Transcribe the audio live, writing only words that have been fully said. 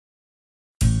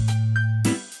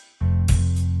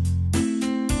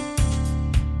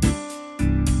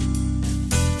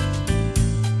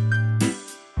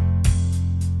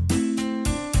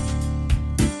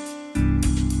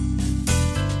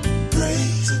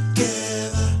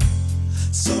together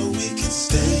so we can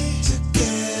stay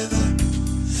together.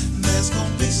 There's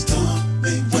gonna be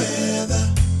stormy weather.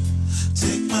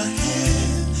 Take my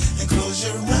hand and close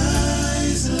your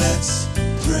eyes. Let's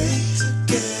pray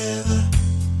together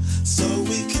so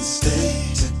we can stay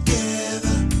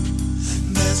together.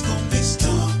 There's gonna be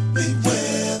stormy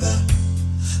weather.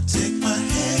 Take my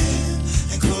hand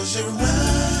and close your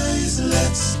eyes.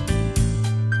 Let's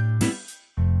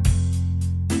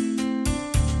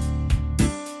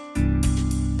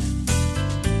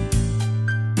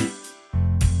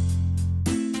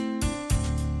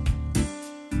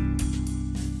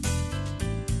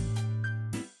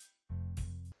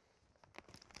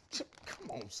Come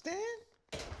on, Stan.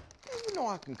 You know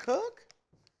I can cook.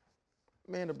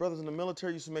 Man, the brothers in the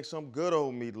military used to make some good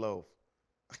old meatloaf.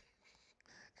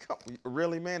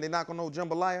 Really, man? They not gonna know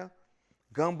jambalaya,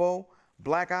 gumbo,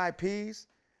 black-eyed peas?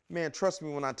 Man, trust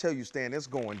me when I tell you, Stan, it's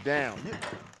going down.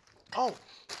 Oh,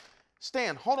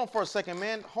 Stan, hold on for a second,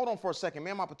 man. Hold on for a second,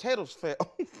 man. My potatoes fell.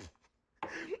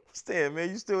 Stan, man,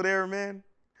 you still there, man?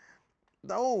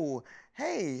 Oh,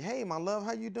 hey, my love,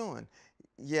 how you doing?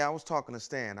 Yeah, I was talking to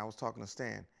Stan.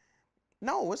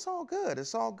 No, it's all good.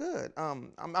 It's all good.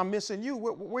 I'm missing you.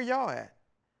 Where y'all at?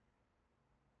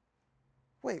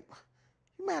 Wait,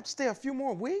 you may have to stay a few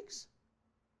more weeks?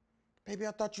 Baby,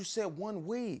 I thought you said 1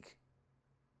 week.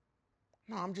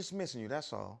 No, I'm just missing you,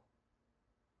 that's all.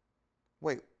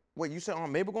 Wait, you said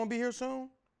Aunt Mabel gonna be here soon?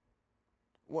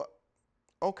 What?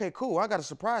 Okay, cool. I got a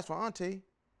surprise for Auntie.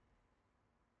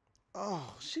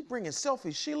 Oh, she bringing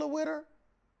selfie Sheila with her?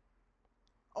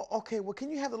 Oh, okay, well,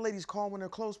 can you have the ladies call when they're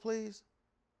close, please?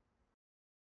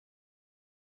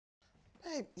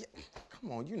 Hey, yeah,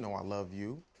 come on, you know I love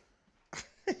you.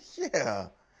 Yeah.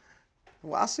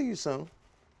 Well, I'll see you soon.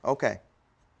 Okay.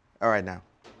 All right now.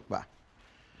 Bye.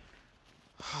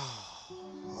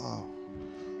 Oh,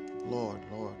 Lord.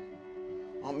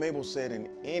 Aunt Mabel said in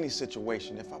any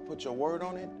situation, if I put your word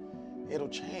on it, it'll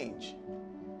change.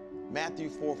 Matthew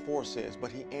 4:4 says,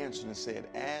 but he answered and said,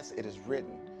 as it is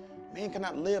written, man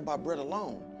cannot live by bread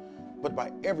alone, but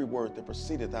by every word that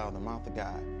proceedeth out of the mouth of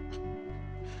God.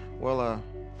 Well,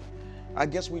 I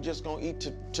guess we just gonna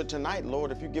eat tonight,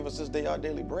 Lord, if you give us this day our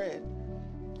daily bread.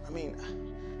 I mean,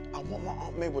 I want my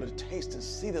Aunt Mabel to taste and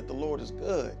see that the Lord is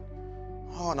good.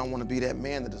 Oh, and I want to be that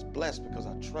man that is blessed because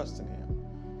I trust in him.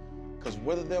 Because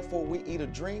whether therefore we eat or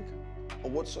drink, or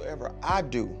whatsoever I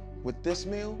do with this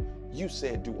meal, you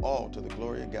said do all to the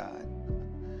glory of God.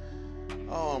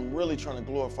 Oh, I'm really trying to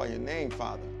glorify your name,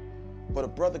 Father. But a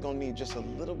brother gonna need just a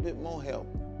little bit more help.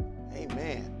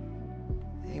 Amen.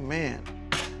 Amen.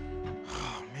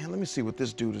 Oh, man, let me see what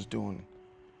this dude is doing.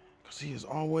 Because he is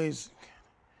always...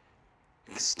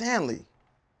 Stanley,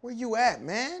 where you at,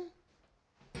 man?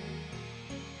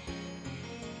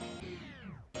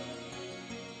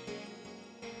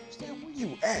 Stan, where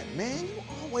you at, man? You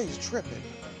always tripping.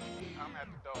 I'm at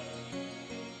the door.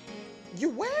 You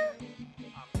where?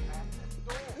 I'm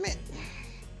at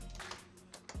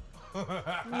the door.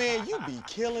 Man. Man, you be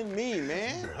killing me,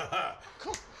 man.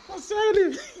 Come, What's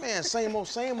happening? man, same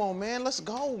old, man. Let's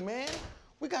go, man.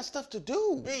 We got stuff to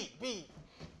do. B.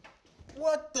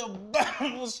 What the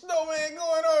snowman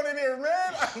going on in here,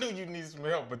 man? I knew you needed some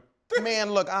help, but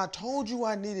Man, look, I told you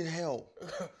I needed help.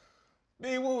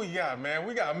 B, what we got, man?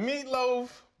 We got meatloaf,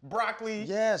 broccoli.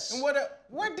 Yes. And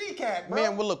what Deacon, bro?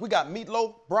 Man, well, look, we got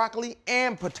meatloaf, broccoli,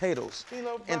 and potatoes. Meatloaf,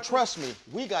 broccoli. And trust me,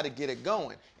 we got to get it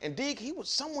going. And Deacon, he was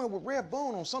somewhere with Red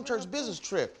Boone on some church business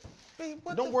trip. B,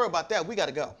 Don't worry about that. We got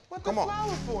to go. What Come the on.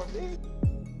 flowers for, B?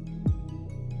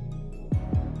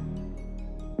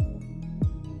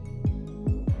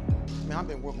 Man, I've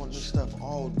been working on this stuff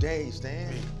all day,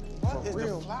 Stan. What is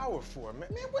real. the flower for, man?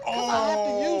 Man, what? Because I have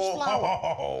to use flour.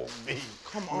 Oh, B.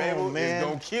 Come on, Mabel man. is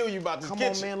gonna kill you about this Come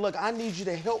kitchen. on, man. Look, I need you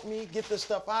to help me get this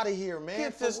stuff out of here, man.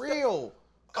 Get For this real.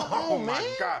 Come Oh on, man.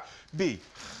 my God, B.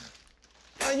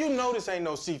 Now you know this ain't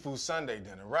no seafood Sunday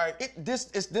dinner, right? This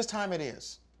time it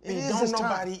is. It B, is don't this time.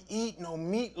 nobody eat no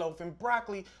meatloaf and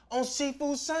broccoli on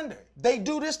seafood Sunday. They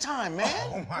do this time,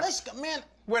 man. Oh, my- Let's go, man.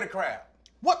 Where the crab?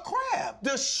 What crab?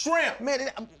 The shrimp. Man,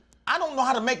 I don't know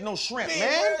how to make no shrimp, B,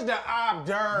 man. where's the hors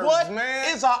d'oeuvres, What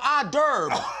man? is a hors d'oeuvre?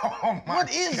 Oh my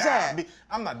What is God, that? B.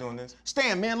 I'm not doing this.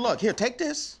 Stan, man, look, here, take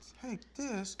this Take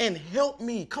this. and help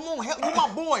me. Come on, help you, my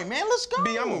boy, man. Let's go.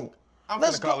 B, I'm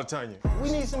Let's gonna call go. LaTanya.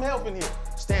 We need some help in here.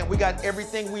 Stan, we got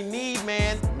everything we need,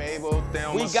 man. Mabel,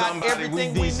 Thelma, We got somebody,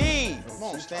 everything we decent. need. Come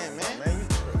on, Stan, man. Man, you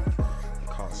tripping.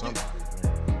 Call somebody.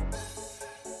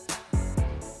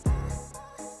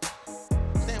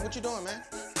 Stan, what you doing, man?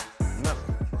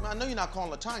 Nothing. I know you're not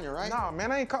calling LaTanya, right? Nah,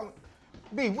 man, I ain't calling.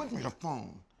 B, what? Give me the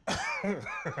phone.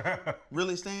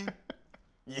 Really, Stan?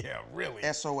 Yeah, really.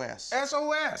 SOS.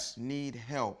 SOS. Need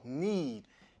help. Need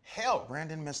help.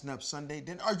 Brandon messing up Sunday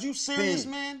dinner. Are you serious,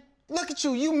 man? Look at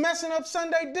you. You messing up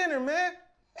Sunday dinner, man.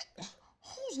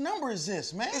 Whose number is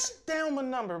this, man? It's Thelma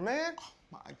number, man.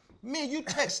 Man, you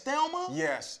text Thelma?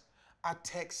 Yes, I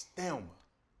text Thelma.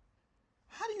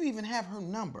 How do you even have her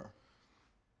number?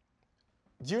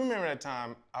 Do you remember that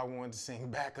time I wanted to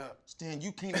sing back up? Stan,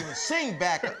 you can't even sing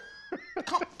back up.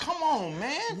 Come on,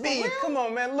 man. B, come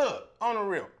on, man. Look, on the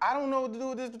real, I don't know what to do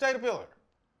with this potato peeler.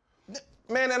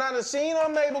 Man, and I done seen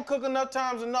on Mabel cook enough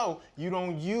times to know you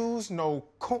don't use no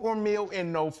cornmeal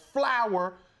and no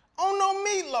flour on no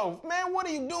meatloaf. Man, what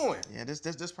are you doing? Yeah,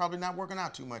 this probably not working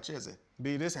out too much, is it?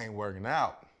 B, this ain't working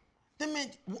out. Then, man,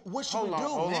 what should Hold we do,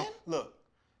 on. man? Look,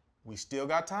 we still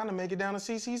got time to make it down to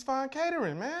CC's Fine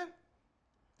Catering, man.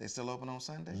 They still open on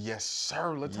Sunday? Yes,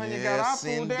 sir. LaTanya got our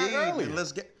food down early.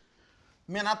 Let's get.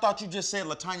 Man, I thought you just said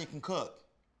LaTanya can cook.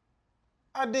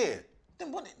 I did.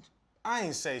 Then what? I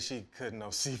ain't say she couldn't no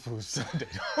seafood Sunday.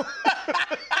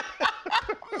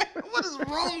 Man, what is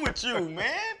wrong with you,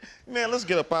 man? Man, let's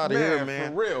get up out of here,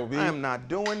 man. For real, B. I am not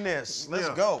doing this. Let's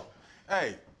Yeah. go.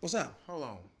 Hey, What's up? hold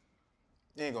on.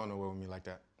 You ain't going nowhere with me like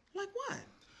that. Like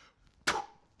what?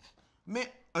 Man,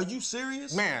 are you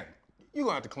serious? Man, you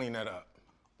gonna have to clean that up.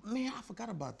 Man, I forgot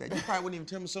about that. You probably wouldn't even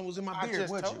tell me something was in my I beard,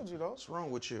 just would told you, though. What's wrong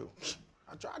with you?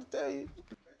 I tried to tell you.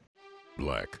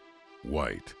 Black,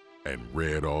 White, and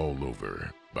Red All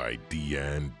Over by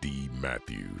Deanne D.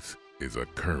 Matthews is a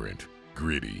current,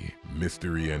 gritty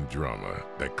mystery and drama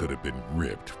that could have been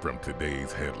ripped from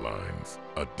today's headlines.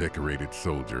 A decorated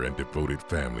soldier and devoted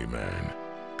family man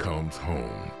comes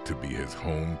home to be his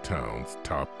hometown's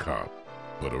top cop,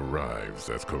 but arrives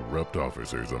as corrupt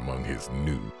officers among his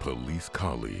new police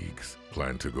colleagues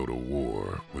plan to go to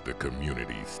war with the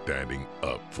community standing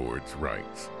up for its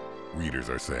rights. Readers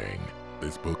are saying,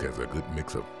 this book has a good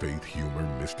mix of faith, humor,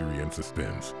 mystery, and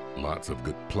suspense. Lots of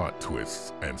good plot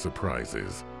twists and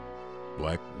surprises.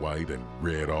 Black, White, and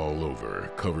Red All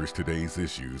Over covers today's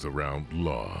issues around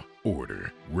law,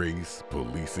 order, race,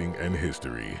 policing, and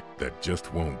history that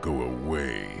just won't go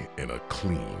away in a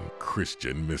clean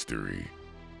Christian mystery.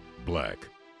 Black,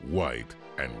 White,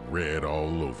 and Red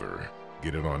All Over.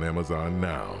 Get it on Amazon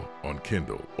now, on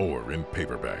Kindle, or in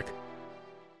paperback.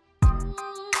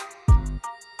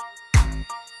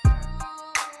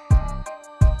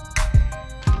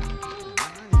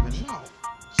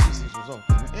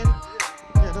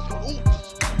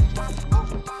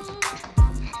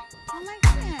 Oh my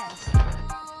goodness.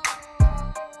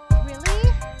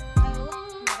 Really?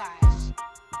 Oh my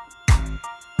gosh.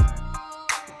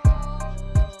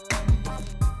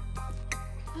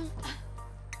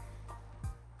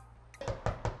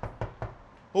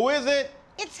 Who is it?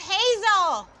 It's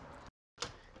Hazel.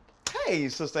 Hey,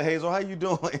 Sister Hazel, how you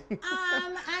doing?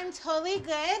 I'm totally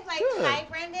good. Like, Good. hi,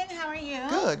 Brendan. How are you?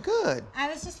 Good, good. I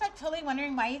was just like totally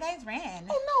wondering why you guys ran.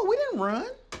 Oh, no, we didn't run.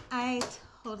 I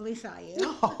totally saw you.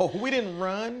 No, we didn't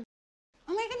run.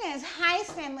 Oh my goodness. Hi,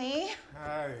 Stanley.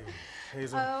 Hi,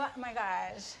 Hazel. Oh my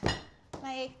gosh.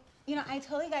 Like, you know, I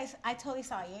totally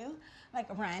saw you like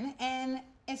run, and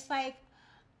it's like,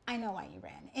 I know why you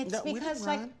ran. It's No, we because didn't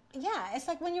like, run. yeah, it's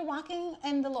like when you're walking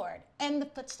in the Lord and the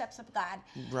footsteps of God.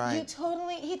 Right. He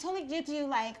totally gives you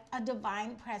like a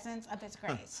divine presence of His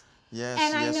grace. Yes,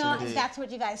 And I yes, know indeed. that's what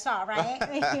you guys saw, right?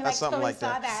 You like Something totally like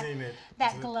saw that. Seen it.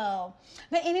 that glow.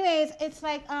 But anyways, it's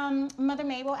like Mother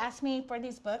Mabel asked me for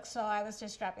these books, so I was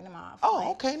just dropping them off. Oh, Like,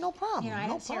 okay, no problem. You know, I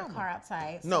no didn't see her problem. car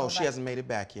outside. No, so, she but- hasn't made it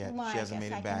back yet. Well, she hasn't I guess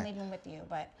made it I back. can leave them with you,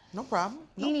 but No problem.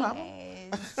 No problem.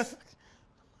 anyways.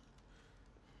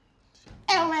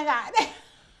 Oh my God.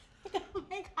 Oh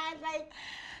my God, like,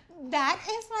 that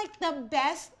is like the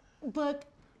best book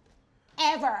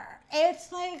ever.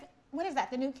 It's like, what is that,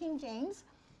 the New King James?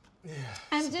 Yeah,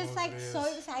 I'm just like so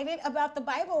excited about the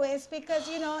Bible is because,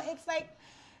 you know, it's like,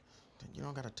 You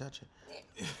don't gotta touch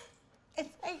it. it's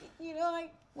like, you know,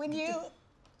 like when you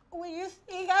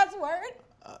see God's word,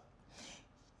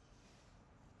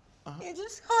 you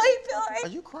just really feel like Are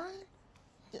you crying?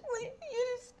 when you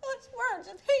just God's word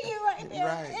just hit you right there,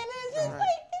 Right, and it's just right.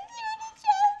 like it's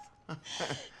in the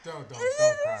chest. Don't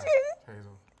cry,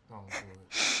 Hazel. Don't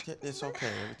do it. It's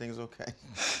okay. Everything's okay.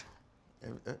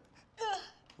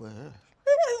 Well,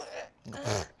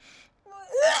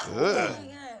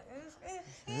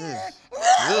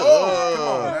 Come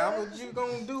on now, what you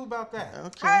gonna do about that?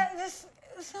 okay.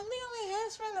 Something on my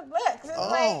hands from the books. It's Oh,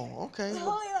 like, okay. It's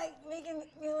totally like making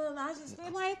me a little nauseous. Do you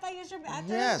mind if I use your bathroom?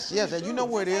 Yes, yes. You know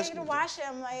where it I is. need to wash it.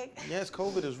 I'm like, Yes,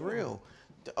 COVID is real.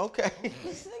 Okay.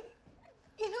 it's like,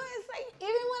 you know, it's like even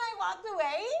when I walked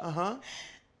away, Uh huh.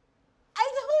 I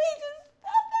totally just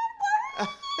felt that for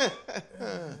her.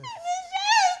 And it's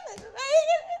just like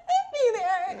it me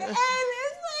there. And it's like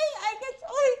I could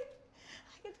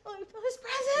totally feel his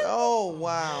presence. Oh,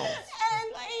 wow. And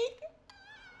like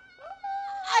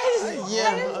I just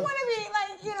want to be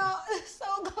like, you know, so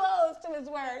close to his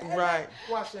word. And Right.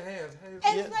 Wash your hands.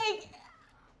 Hazel. it's like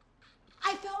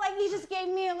I felt like he just gave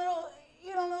me a little,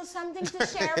 you know, little something to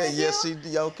share with Yes, you.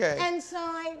 he okay. And so,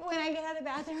 like, when I get out of the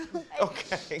bathroom, like,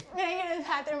 Okay. when I get out of the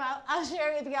bathroom, I'll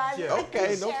share it with you guys. Yeah.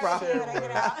 Okay, no Share it problem. with you when I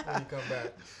get out. When you come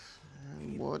back.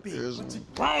 What is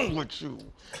wrong with you?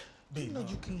 B, You know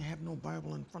you can't have no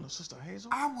Bible in front of Sister Hazel.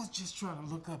 I was just trying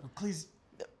to look up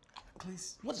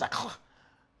Ecclesiastes. What's that?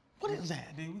 What is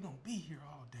that? Dude, we gonna be here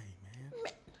all day, man.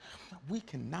 We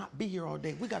cannot be here all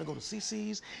day. We got to go to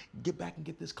CC's, get back and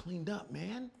get this cleaned up,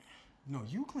 man. No,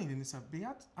 you cleaning this up, B.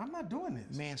 I'm not doing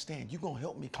this. Man, Stan, you gonna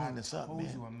help me clean this up, I told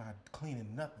man. you I'm not cleaning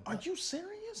nothing. Are you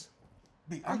serious?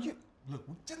 B, Are you? Look,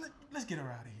 let's get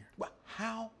her out of here. Well,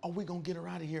 how are we gonna get her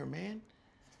out of here, man?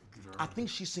 I think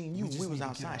she seen you. We was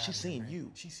outside. She seen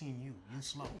you. She seen you. You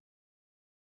slow.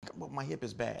 Well, my hip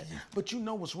is bad. But you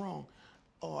know what's wrong.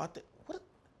 Oh, what's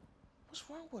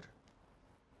wrong with her?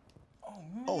 Oh,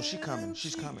 man. Oh, she coming.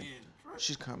 She's she coming. is-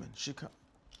 She's coming.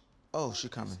 Oh, she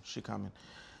coming. She coming.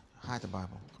 Hide the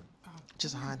Bible.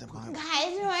 Just hide the Bible.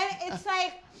 Guys, you know what? It's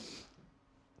like,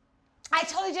 I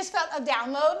totally just felt a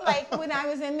download. Like, when I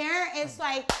was in there, it's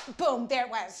like, boom, there it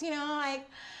was, you know, like,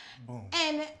 Boom.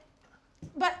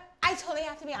 But I totally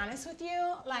have to be honest with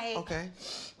you. Like, Okay.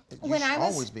 You When should I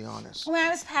was- always be honest. when I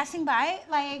was passing by,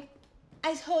 like,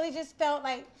 I totally just felt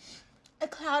like a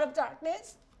cloud of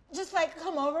darkness just like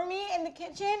come over me in the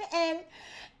kitchen.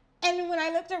 And when I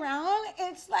looked around,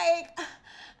 it's like,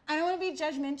 I don't want to be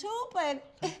judgmental, but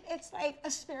it's like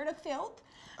a spirit of filth.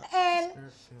 And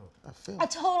I feel. a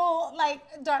total like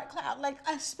dark cloud, like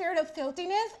a spirit of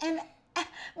filthiness. And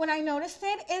when I noticed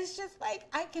it, it's just like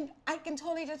I can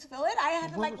totally just feel it. I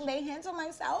had to like lay hands on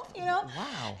myself, you know.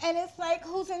 Wow. And it's like,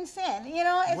 who's in sin? You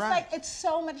know, it's Right. like it's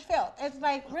so much filth. It's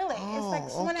like really, it's like Oh,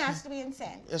 someone okay. has to be in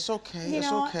sin. It's okay. You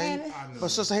It's know, okay. and- But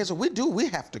Sister Hazel, we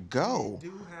have to go. We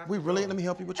do have We to really. go. Let me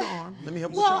help you with your arm. Let me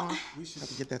help you Well, with your arm. We should, Have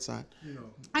to get that side. you know.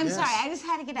 I'm Yes. sorry, I just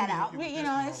had to get that out. you You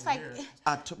know, it's like,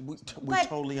 over We But-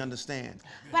 totally understand.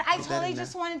 but I Put that totally in there.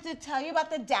 just wanted to tell you about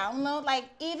the download. Like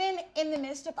even in the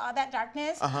midst of all that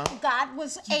darkness, God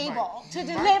was able to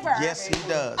deliver Yes, He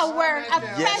does. a word, a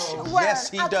Yes, fresh word, yes,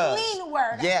 He a does. clean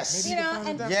word. Yes. You know,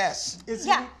 and Yes.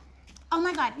 yeah. Oh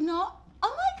my God, no.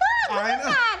 Oh my God, look I at know,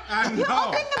 that. I You know.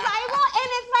 open the Bible and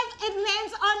it's like it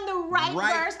lands on the right,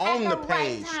 Right verse on at the the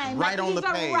page. right time. Right like, on he's the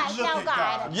a page. right Look now at God.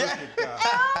 God. Yeah. Look at God. And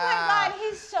oh my God,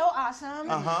 he's so awesome.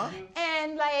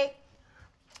 And like,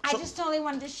 I just totally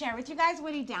wanted to share with you guys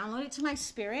what he downloaded to my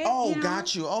spirit. Oh, you know,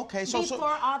 got you. Okay.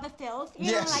 Before all the filth, you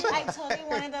Yes. know, like I totally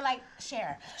wanted to like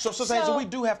share. So Sister Hazel, we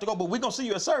do have to go, but we're gonna see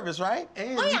you at service, right?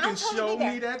 And Oh, yeah, you I'll can totally show be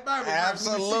there. me that Bible verse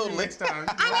when you see me Absolutely. next time. I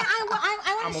mean, I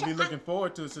I'm want to gonna be looking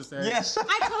forward to it, Sister Hazel. Yes.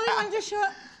 I totally wanted to show.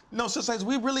 No, Sister Hazel,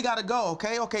 we really gotta go.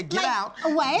 Okay. Okay. Get Like, out.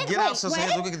 wait, Get out, wait, Sister wait.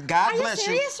 Hazel. because God Are you bless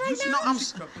serious right No, now? we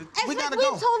It's gotta like go.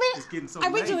 we totally. It's getting so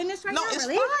Are we late. doing this right No, now? it's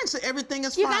really? fine. So everything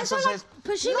is You fine. guys are Sister like Hazel.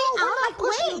 pushing me No, we're out. not Like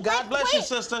pushing you. wait, God like, bless you, wait.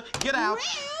 sister. Get out.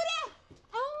 Rude.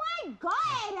 Oh my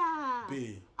God.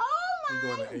 B. Oh We my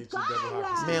going to H-E God. double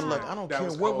hockey. Man, look, I don't That care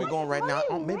was where we're cold. going right now.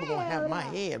 Really Maybe we're gonna have my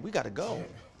rude. head. We gotta go.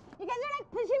 You guys are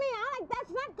like pushing me out. Like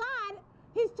that's not God.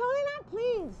 He's totally not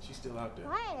pleased. She's still out there.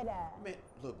 Quiet. Man,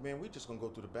 look, man, we just gonna go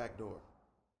through the back door.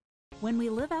 When we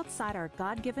live outside our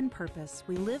God-given purpose,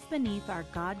 we live beneath our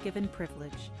God-given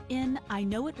privilege. In I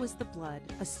Know It Was the Blood,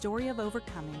 A Story of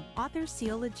Overcoming, author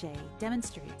Shiela J.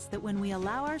 demonstrates that when we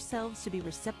allow ourselves to be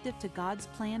receptive to God's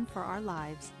plan for our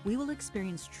lives, we will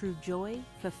experience true joy,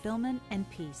 fulfillment, and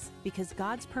peace, because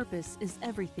God's purpose is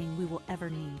everything we will ever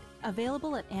need.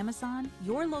 Available at Amazon,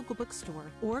 your local bookstore,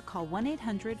 or call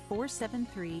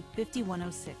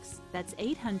 1-800-473-5106. That's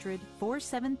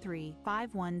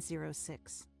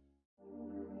 800-473-5106.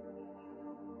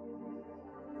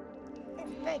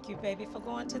 Thank you, baby, for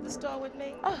going to the store with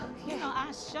me. Oh, You know,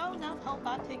 I sure enough hope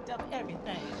I picked up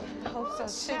everything. I hope so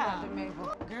too, Child. Mother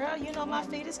Mabel. Girl, you know my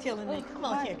feet is killing me. Come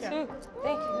on here, girl.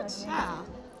 Thank you, Mother Mabel. Child.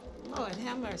 Lord,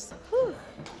 have mercy. Come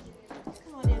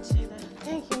on in, Sheila.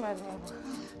 Thank you, Mother Mabel.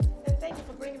 And thank you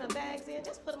for bringing the bags in.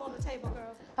 Just put them on the table,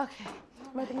 girl. Okay,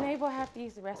 Mother Mabel, I have to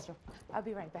use the restroom. I'll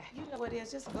be right back. You know what it is.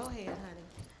 Just go ahead, honey.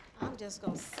 I'm just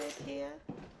going to sit here,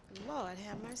 Lord,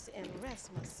 have mercy, and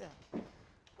rest myself.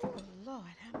 Oh, Lord,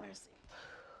 have mercy.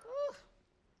 Ooh.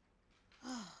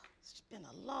 Oh, it's been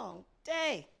a long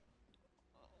day.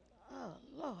 Oh,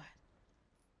 Lord.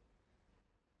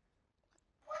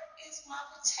 What is my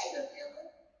potato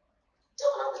peeler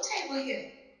doing on the table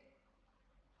here?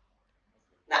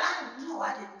 Now, I know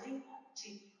I didn't leave my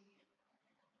TV.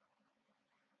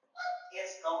 What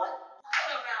is going on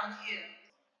around here?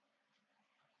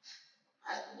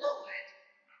 My Lord.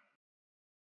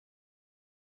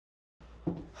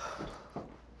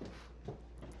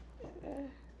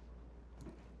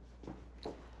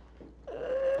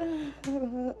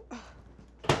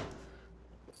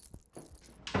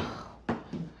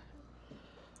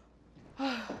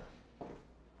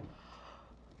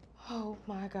 Oh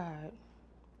my God.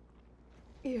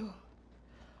 Ew.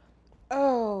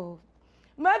 Oh.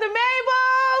 Mother Mabel!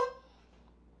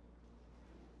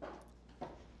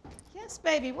 Yes,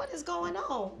 baby, what is going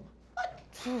on? What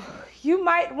You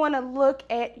might want to look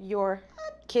at your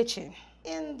kitchen.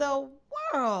 in the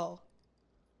world?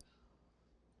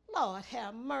 Lord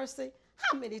have mercy.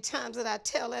 How many times did I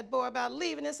tell that boy about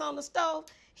leaving this on the stove?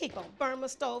 He gonna burn my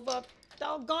stove up.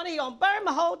 Doggone it, he gonna burn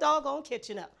my whole doggone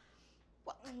kitchen up.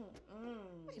 What?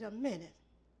 Wait a minute.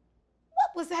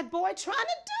 What was that boy trying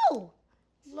to do?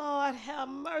 Lord have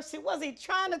mercy. Was he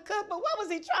trying to cook? But what was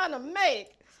he trying to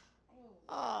make?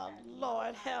 Oh,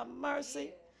 Lord have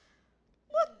mercy.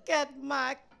 Look at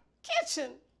my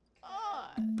kitchen.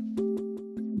 God.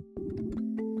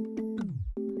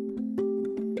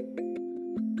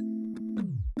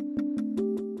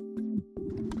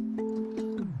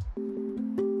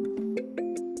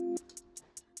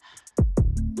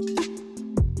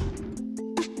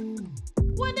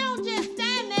 Well, don't just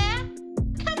stand there.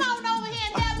 Come on over here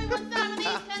and help me with some of these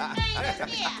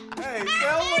containers here. Hey,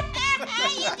 Thelma. How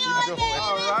you doing, baby?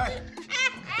 All right.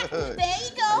 Good. There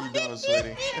you go. How you doing, sweetie?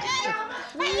 Hey,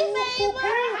 Mabel.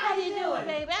 How you doing,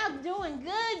 baby? I'm doing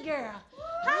good, girl.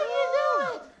 How you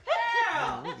doing?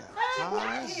 Girl. We got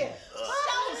ties.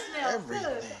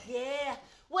 Everything. Yeah.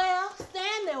 Well,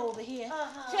 Stanley over here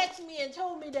texted me and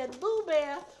told me that Boo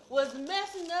Bear was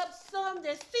messing up some of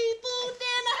the seafood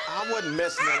dinner. I wasn't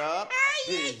messing it up.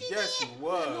 Yes, you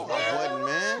was. I wasn't,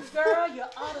 man. Girl, you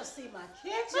ought to see my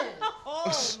kitchen.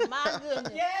 Oh, my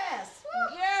goodness. Yes.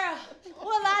 Girl,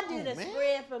 well, I did a man.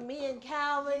 spread for me and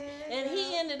Calvin, and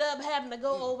he ended up having to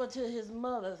go over to his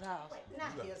mother's house.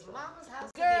 Not his mama's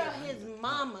house. Girl, his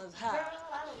mama's house.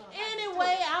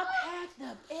 Anyway, I packed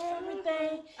up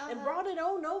everything and brought it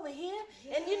on over here.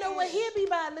 And you know what? He'll be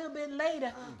by a little bit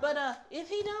later. But if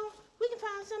he don't, we can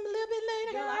find something a little bit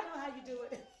later. Girl, I know how you do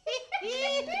it.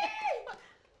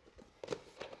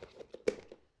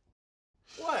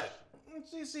 What?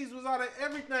 CC's was out of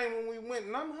everything when we went,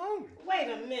 and I'm hungry. Wait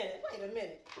a minute.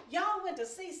 Y'all went to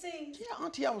CC's? Yeah,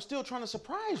 Auntie, I was still trying to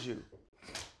surprise you.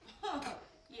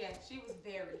 Yeah, she was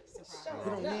very surprised.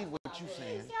 You don't need what you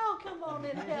saying. Y'all come on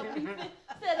and help me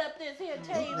set up this here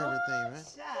Eating table. everything, man.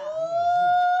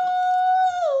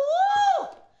 Ooh!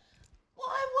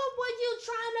 Boy, what were you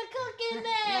trying to cook in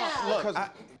there?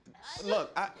 Look,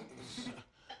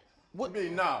 What? Me,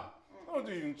 nah. Don't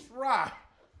even try.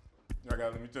 Y'all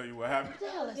gotta let me tell you what happened.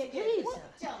 Tell us, please.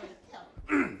 Tell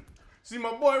me. See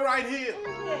my boy right here?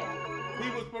 He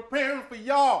was preparing for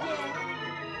y'all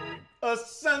a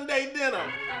Sunday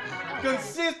dinner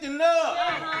consisting of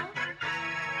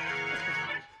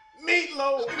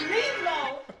meatloaf,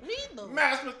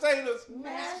 mashed potatoes,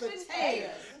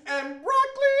 and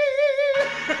broccoli.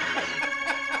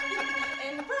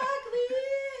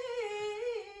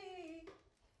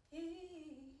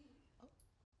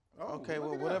 okay,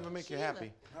 well, whatever make you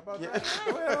happy. How about that?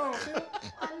 Go ahead on, Sheila.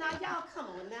 Now, y'all, come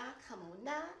on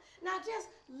now. Now, just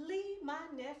leave my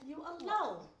nephew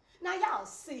alone. Now, y'all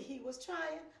see he was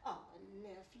trying. Oh,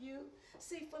 nephew.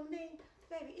 See, for me,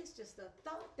 baby, it's just the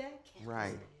thought that counts.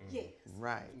 Right. Yes.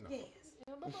 Right. Yes.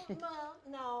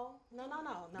 No.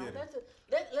 Yeah.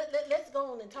 Let's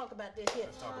go on and talk about this here,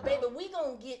 baby. We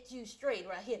gonna get you straight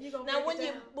right here. You gonna Now, break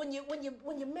when it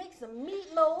you make some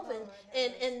meatloaf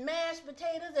and mashed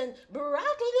potatoes and broccoli,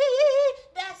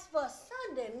 that's for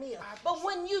Sunday meal. But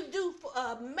when you do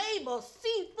Mabel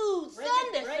seafood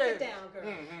Sunday Break service, it down,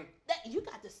 girl. that you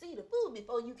got to see the food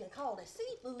before you can call it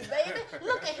seafood, baby.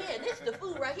 Look at here, this is the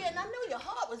food right here, and I know your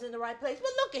heart was in the right place,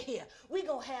 but look at here. We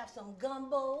gonna have some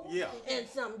gumbo, and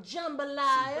some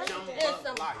jambalaya, and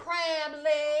some crab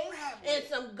legs, and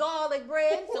some garlic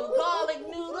bread, some garlic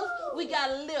noodles. We got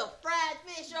a little fried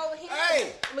fish over here.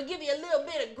 Hey! I'm gonna give you a little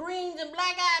bit of greens and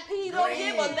black-eyed peas over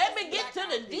here, but let me get to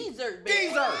the dessert, baby.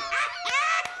 Dessert.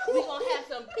 We gonna have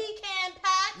some pecan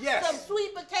pie, some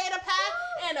sweet potato pie,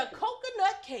 and a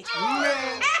coconut cake.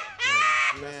 Man.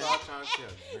 Man. Stop trying to tell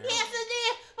you, man. Yes, it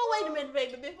is. But wait a minute,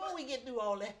 baby. Before we get through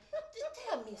all that, just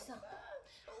tell me something.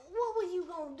 What were you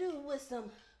gonna do with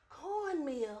some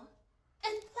cornmeal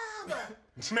and flour?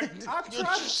 Man, I tried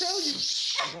to tell you.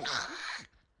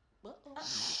 What?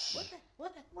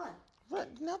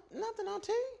 Nothing,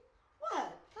 Auntie.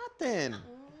 What? Nothing.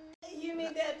 You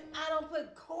mean that I don't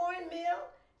put cornmeal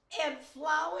and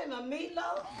flour in my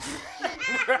meatloaf?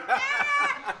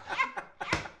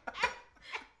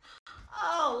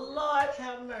 Oh, Lord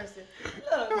have mercy.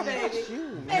 Look, baby.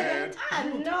 Baby, I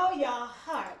know your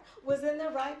heart was in the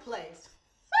right place.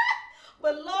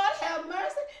 But Lord have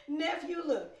mercy, nephew,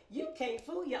 look, you can't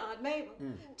fool your Aunt Mabel.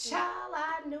 Child,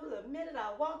 I knew the minute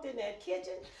I walked in that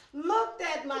kitchen, looked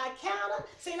at my counter,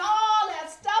 seen all that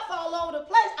stuff all over the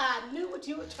place, I knew what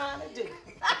you were trying to do.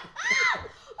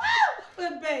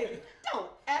 But baby, don't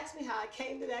ask me how I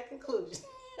came to that conclusion.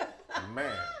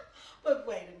 Man. But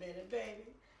wait a minute,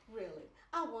 baby. Really,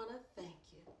 I want to thank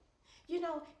you. You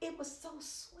know, it was so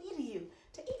sweet of you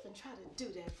to even try to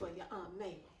do that for your Aunt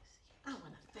Mabel. I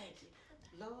want to thank you.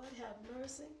 Lord have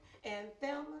mercy. And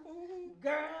Thelma,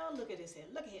 girl, look at this here.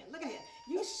 Look at here. Look at here.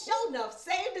 You sure enough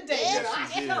saved the day, girl. Yes, I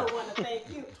sure want to thank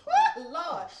you.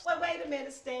 Lord. Well, wait a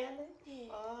minute, Stanley.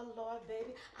 Oh, Lord,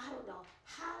 baby. I don't know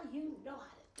how you know how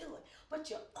to do it, but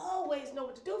you always know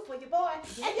what to do for your boy,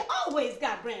 and you always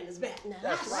got Brandon's back.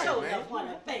 That's I right, sure man. enough want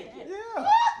to thank you. Yeah.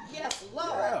 Yes,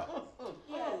 Lord. Yeah.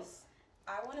 Yes.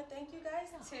 I want to thank you guys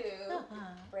too.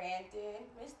 Brandon,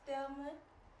 Miss Thelma,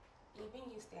 even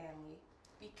you, Stanley.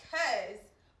 Because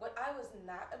what I was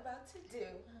not about to do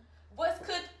was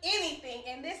cook anything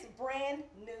in this brand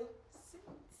new suit.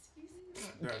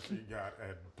 That she got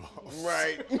at boss.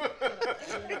 Right.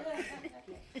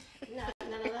 No.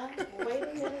 Wait a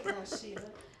minute now,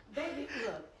 Sheila. Baby,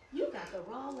 look, you got the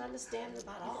wrong understanding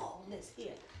about all this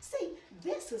here. See,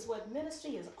 this is what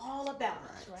ministry is all about.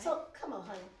 Right. So come on,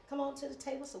 honey. Come on to the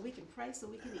table so we can pray, so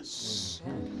we can eat.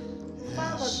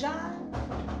 Father God.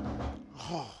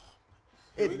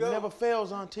 It never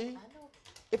fails, Auntie.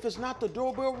 If it's not the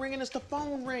doorbell ringing, it's the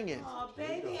phone ringing. Oh,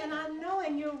 baby, and I know,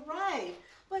 and you're right.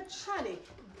 But, honey,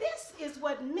 this is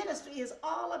what ministry is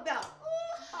all about.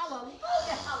 Ooh,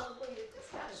 hallelujah, hallelujah. This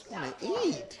I want to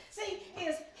eat. See,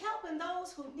 it's helping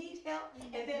those who need help,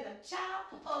 and then a child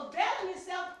of bettering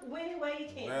yourself any way you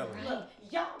can. Well, Look,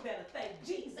 y'all better thank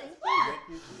Jesus.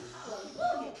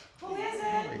 Hallelujah. Who is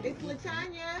it? It's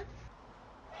LaTanya.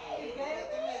 Hey, baby.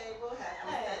 Mabel,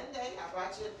 happy Sunday. I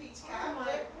brought you a peach Oh, my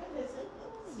cobbler. goodness. It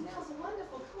smells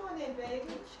wonderful. Come on in,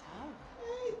 baby.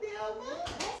 Hey, Thelma.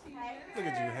 Look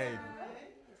at you, Hayden.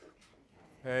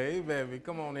 Hey, baby,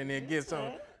 come on in there and get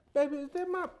some. Baby, is that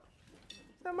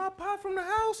my pot from the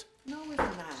house? No, it's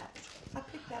not. I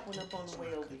picked that one up on the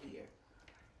way over here.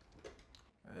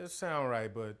 It sound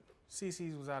right, but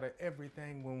CC's was out of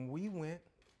everything when we went.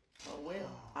 Oh, well,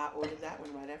 I ordered that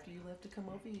one right after you left to come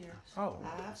over here. Oh.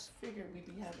 I figured we'd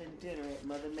be having dinner at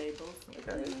Mother Mabel's.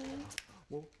 Okay.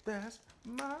 Well, that's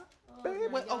my baby.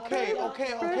 Well,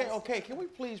 okay. Can we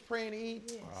please pray and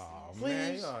eat? Yes. Oh, Please?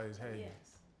 man, you always hate me.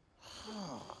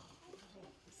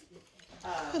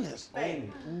 Goodness.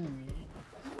 Baby.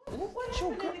 What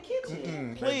happened in the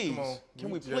kitchen? Please. Come on. Can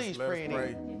we Just please let us pray and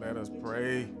eat? Let us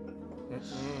pray.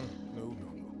 No.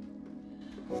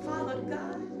 Father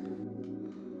God.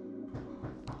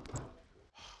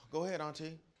 Go ahead,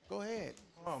 Auntie. Go ahead.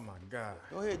 Oh, my God.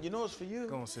 Go ahead. You know it's for you.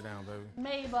 Go and sit down, baby.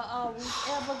 Mabel, are we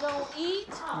ever gonna eat?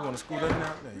 You want to scoot up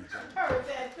now? There you go. Heard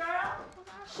that, girl. I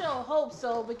sure hope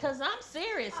so, because I'm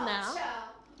serious now. Oh, child.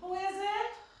 Who is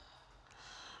it?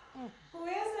 Who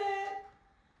is it?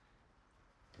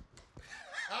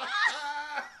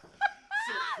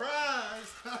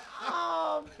 Surprise!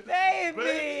 Oh,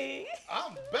 baby.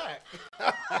 I'm back.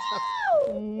 How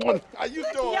you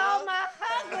doing? Y'all, my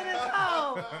husband is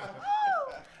home. Woo.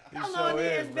 He Come sure on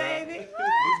is, in, man. baby. We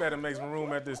better make some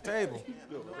room at this table.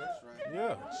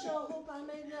 Yeah. I sure hope I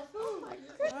made enough food.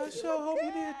 I sure hope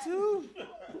you did too.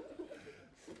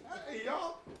 Hey,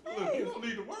 y'all. Look, you don't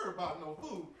need to worry about no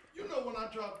food. You know when I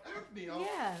dropped Tiffany off,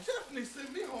 Yes. Tiffany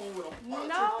sent me home with a bunch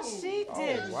No, of food. she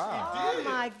didn't. wow. Oh,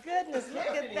 my goodness. Look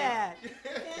at that.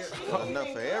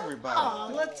 Enough for everybody.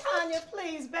 Oh, LaTanya,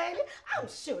 please, baby. I'm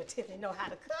sure Tiffany know how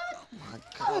to cook. My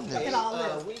Look goodness. at all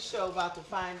this. We sure about to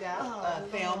find out. Oh,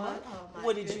 Thelma, Lord. Oh, my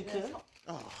what did you goodness. cook?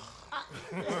 I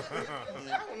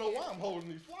don't know why I'm holding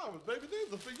these flowers, baby.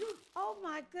 These are for you. Oh,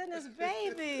 my goodness,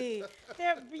 baby.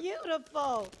 They're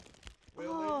beautiful. Well,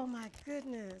 Oh, my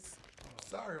goodness.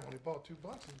 Sorry, I only bought 2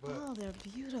 bunches, but Oh, they're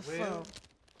beautiful. well,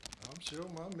 I'm sure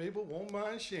my Mabel won't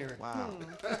mind sharing. Wow.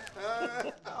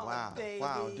 Wow. baby.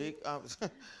 Wow, Dick.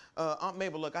 Aunt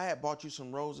Mabel, look, I had bought you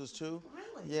some roses too.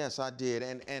 Really? Yes, I did.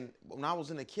 And when I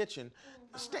was in the kitchen,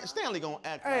 Stanley gonna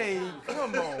act. Hey,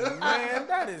 come on, man.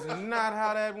 That is not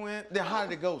how that went. Then how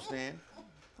did it go, Stan?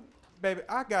 Baby,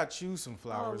 I got you some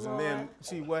flowers, and then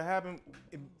see what happened.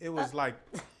 It was like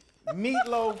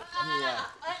meatloaf.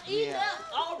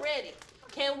 Enough already.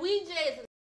 Can we just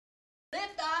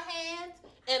lift our hands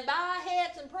and bow our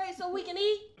heads and pray so we can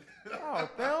eat? Oh,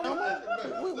 Thelma,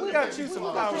 we got you some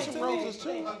flowers too. Roses too.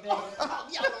 Oh,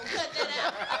 y'all don't cut that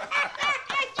out.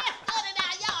 Cut it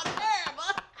out. Y'all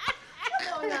terrible.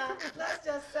 Come on now, let's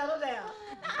just settle down.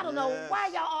 I don't know why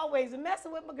y'all always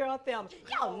messing with my girl Thelma.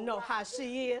 Y'all know how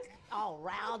she is, all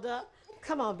riled up.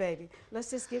 Come on, baby, let's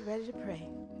just get ready to pray.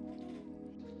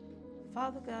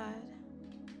 Father God,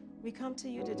 we come to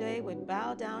you today with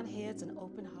bowed down heads and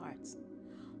open hearts.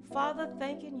 Father,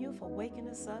 thanking you for waking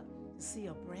us up to see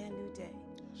a brand new day.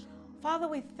 Father,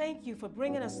 we thank you for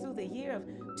bringing us through the year of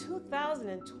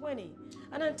 2020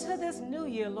 and until this new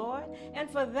year, Lord. And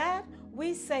for that,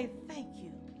 we say thank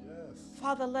you. Yes.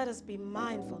 Father, let us be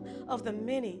mindful of the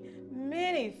many,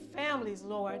 many families,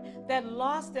 Lord, that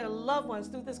lost their loved ones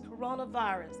through this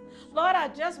coronavirus. Lord, I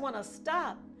just want to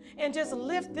stop and just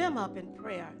lift them up in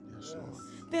prayer. Yes, Lord.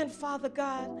 Then, Father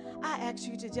God, I ask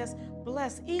you to just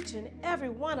bless each and every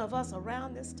one of us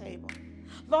around this table.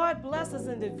 Lord, bless us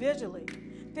individually.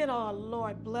 Then, oh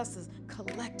Lord, bless us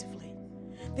collectively.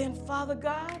 Then, Father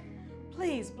God,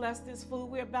 please bless this food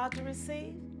we're about to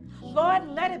receive. Lord,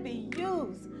 let it be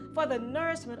used for the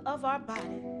nourishment of our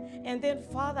body. And then,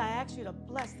 Father, I ask you to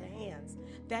bless the hands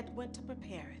that went to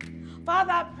prepare it.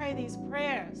 Father, I pray these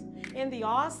prayers in the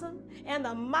awesome and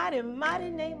the mighty, mighty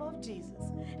name of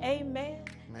Jesus. Amen.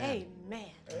 Amen.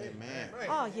 Amen.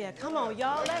 Oh, yeah, come on,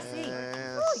 y'all, let's eat.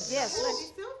 Oh, yes, let's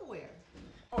eat.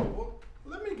 Oh, well,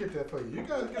 let me get that for you. You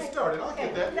guys get started. I'll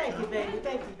get that. Thank you, baby.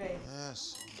 Thank you, baby.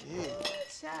 Yes, yeah. Good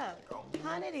job.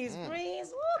 Honey, these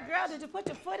greens. Ooh, girl, did you put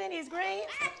your foot in these greens?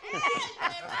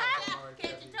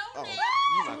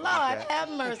 Lord, have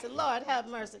mercy. Lord, have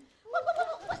mercy.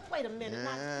 Wait a minute.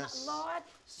 Yes. Now, Lord,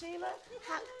 Sheila,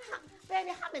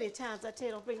 baby, how many times I tell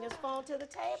you don't bring this phone to the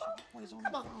table?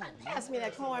 Come on, pass me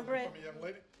that cornbread. Young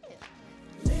lady.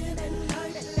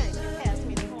 Thank you. Pass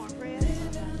me the cornbread.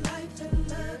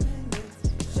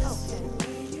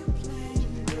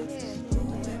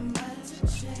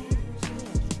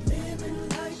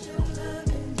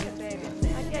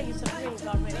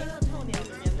 Already. Ain't no toenails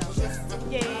in your nose.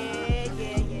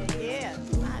 Yeah.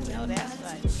 I know that's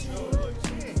right.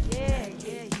 Yeah.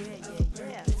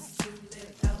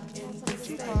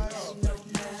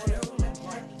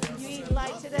 You eating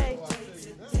light today?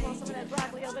 You want some of that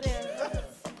broccoli over there?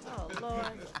 Oh, Lord.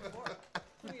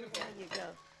 There you go.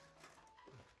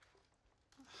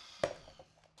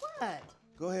 What?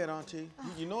 Go ahead, Auntie.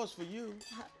 You know it's for you.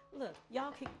 Look,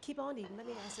 y'all keep on eating. Let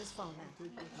me answer this phone now.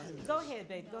 Go ahead,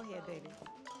 baby.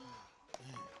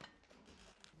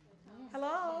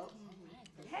 Hello?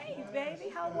 Hey, baby.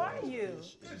 How are you?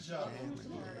 Good job.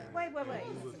 Wait.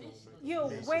 You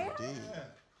where?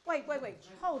 Wait.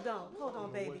 Hold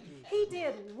on, baby. He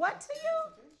did what to you?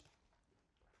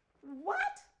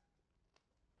 What?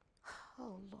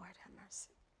 Oh, Lord have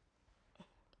mercy.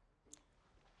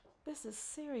 This is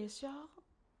serious, y'all.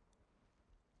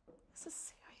 This is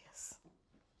serious.